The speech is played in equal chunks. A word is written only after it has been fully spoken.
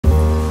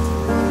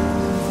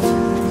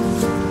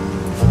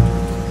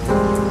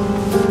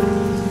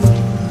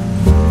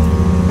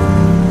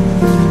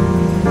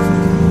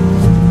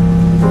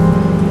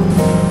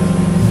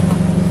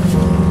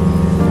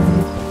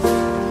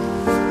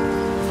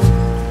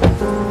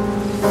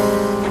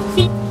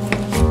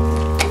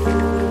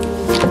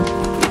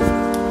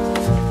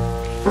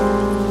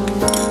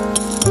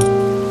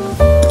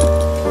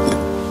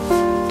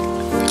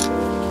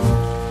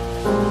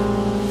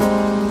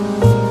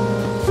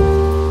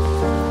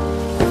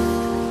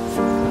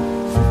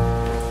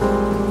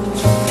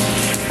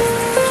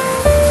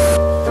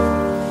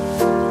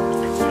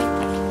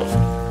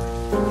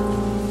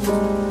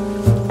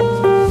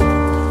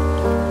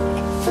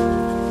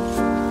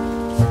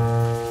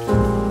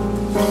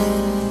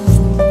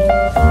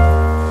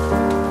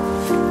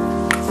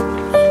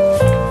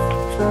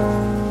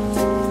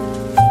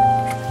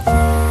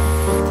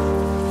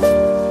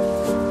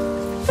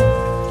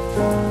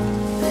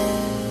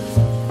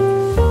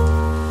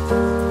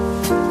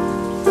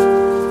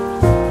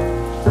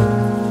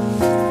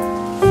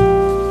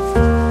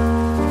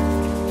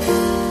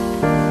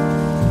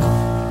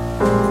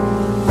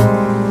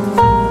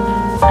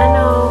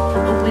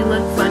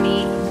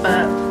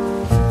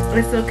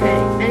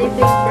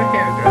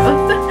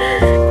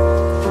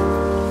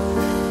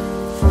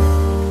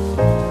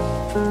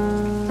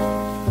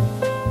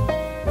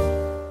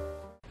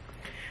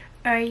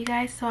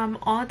I'm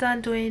all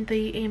done doing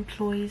the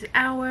employees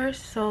hours,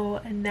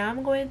 so now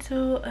I'm going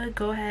to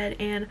go ahead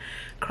and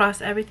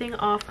cross everything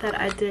off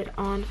that I did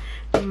on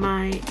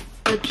my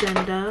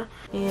agenda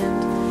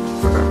and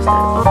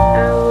cross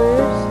that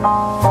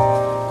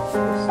off.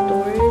 Hours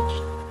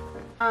storage.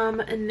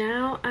 And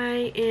now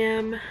I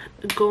am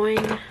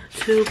going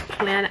to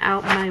plan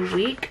out my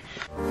week.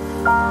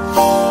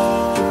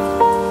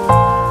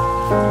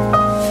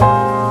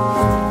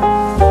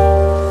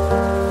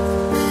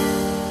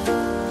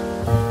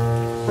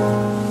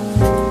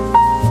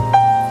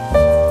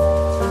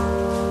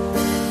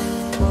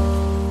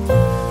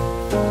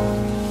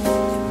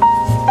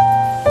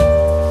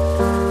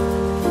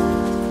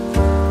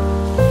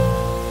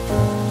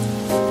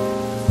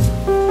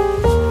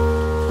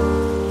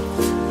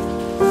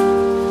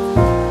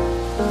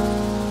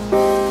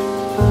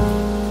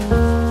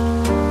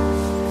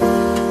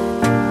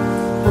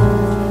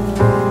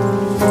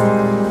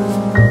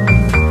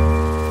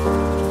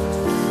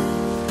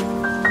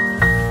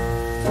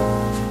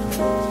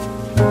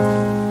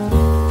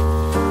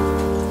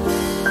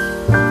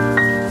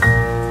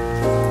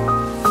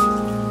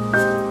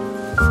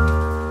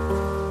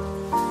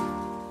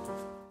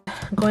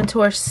 Going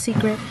to our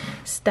secret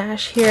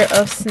stash here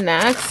of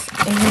snacks,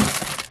 and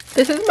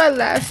this is my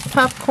last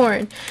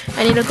popcorn.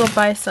 I need to go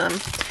buy some.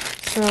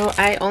 So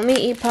I only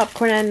eat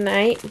popcorn at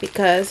night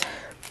because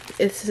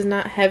this is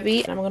not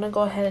heavy. I'm gonna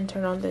go ahead and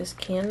turn on this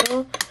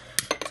candle,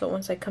 so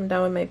once I come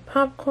down with my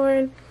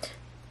popcorn,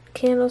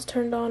 candles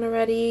turned on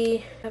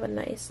already, have a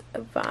nice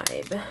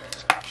vibe.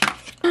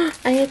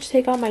 I need to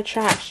take out my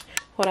trash.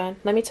 Hold on,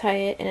 let me tie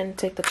it and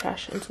take the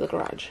trash into the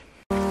garage.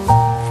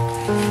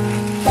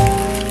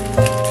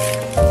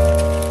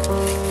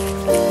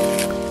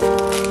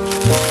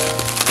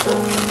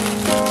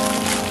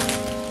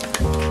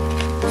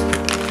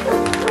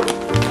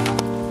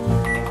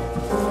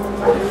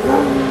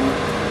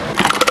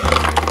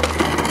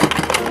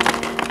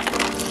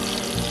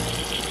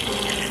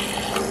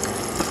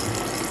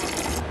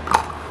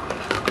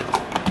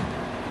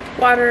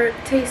 Water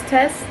taste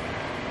test.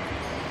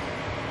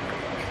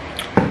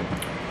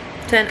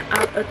 10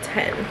 out of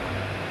 10.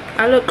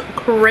 I look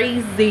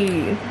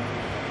crazy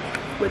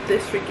with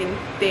this freaking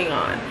thing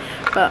on,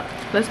 but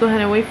let's go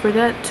ahead and wait for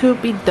that to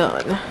be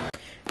done.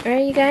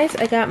 Alright, you guys,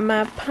 I got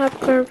my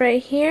popcorn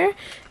right here,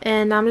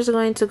 and I'm just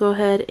going to go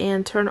ahead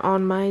and turn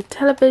on my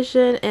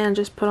television and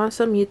just put on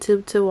some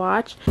YouTube to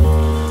watch.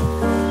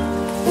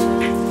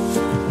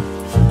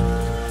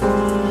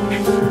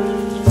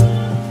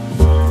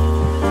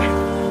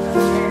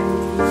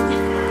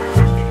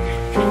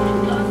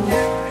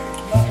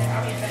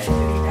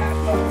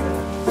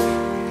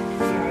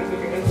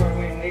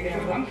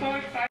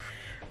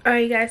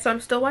 Alright guys, so I'm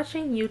still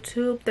watching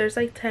YouTube. There's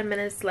like 10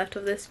 minutes left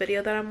of this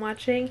video that I'm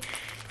watching,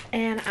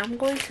 and I'm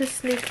going to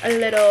sneak a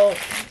little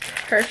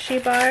Hershey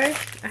bar.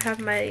 I have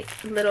my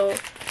little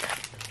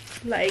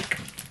like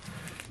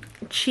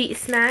cheat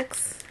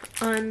snacks,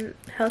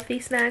 unhealthy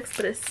snacks,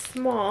 but it's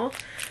small,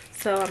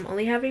 so I'm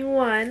only having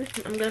one.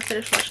 I'm gonna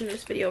finish watching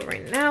this video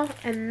right now,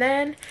 and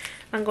then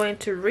I'm going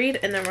to read,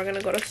 and then we're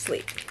gonna go to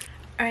sleep.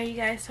 Alright you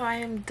guys, so I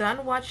am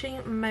done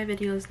watching my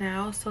videos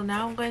now, so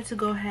now I'm going to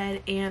go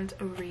ahead and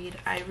read.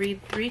 I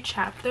read 3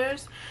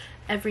 chapters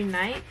every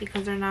night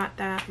because they're not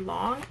that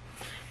long.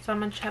 So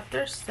I'm on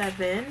chapter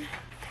 7.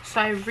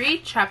 So I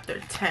read chapter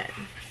 10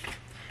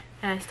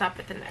 and I stop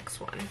at the next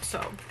one,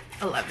 so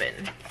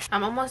 11.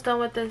 I'm almost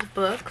done with this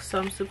book, so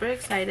I'm super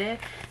excited.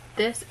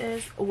 This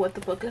is what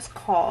the book is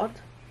called.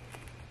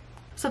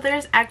 So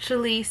there's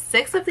actually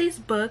 6 of these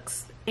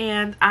books,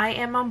 and I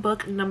am on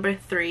book number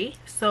 3,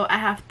 so I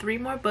have 3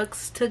 more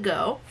books to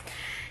go,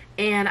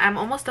 and I'm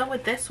almost done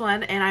with this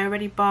one, and I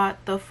already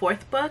bought the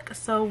 4th book.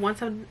 So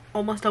once I'm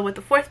almost done with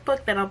the 4th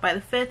book, then I'll buy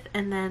the 5th,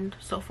 and then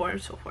so forth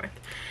and so forth.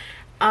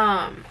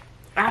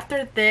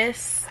 After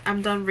this,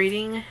 I'm done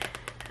reading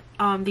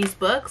these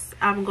books.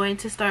 I'm going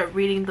to start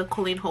reading the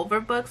Colleen Hoover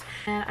books,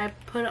 and I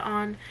put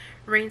on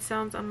rain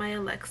sounds on my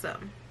Alexa.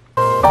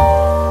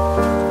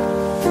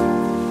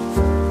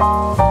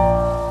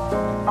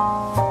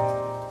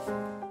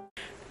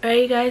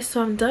 Alright guys,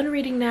 so I'm done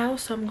reading now,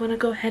 so I'm gonna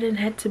go ahead and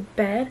head to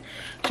bed.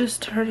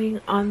 Just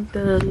turning on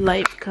the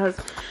light because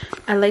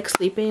I like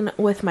sleeping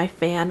with my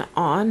fan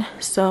on,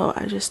 so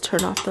I just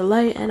turn off the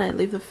light and I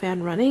leave the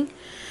fan running.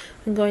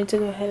 I'm going to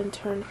go ahead and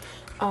turn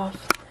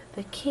off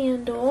the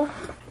candle,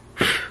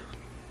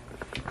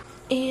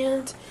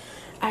 and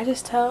I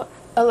just tell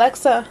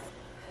Alexa,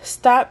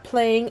 stop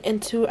playing in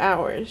 2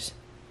 hours.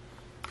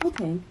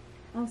 Okay,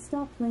 I'll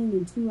stop playing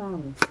in 2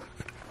 hours.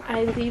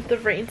 I leave the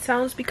rain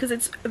sounds because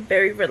it's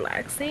very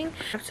relaxing.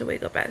 I have to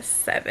wake up at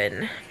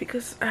 7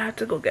 because I have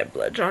to go get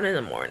blood drawn in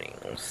the morning.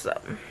 So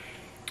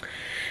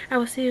I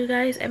will see you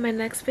guys in my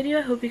next video.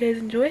 I hope you guys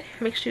enjoyed.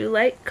 Make sure you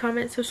like,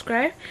 comment,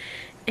 subscribe,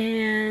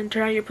 and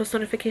turn on your post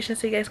notifications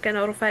so you guys get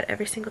notified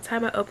every single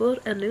time I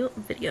upload a new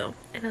video.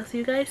 And I'll see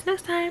you guys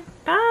next time.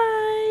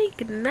 Bye.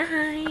 Good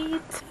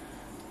night.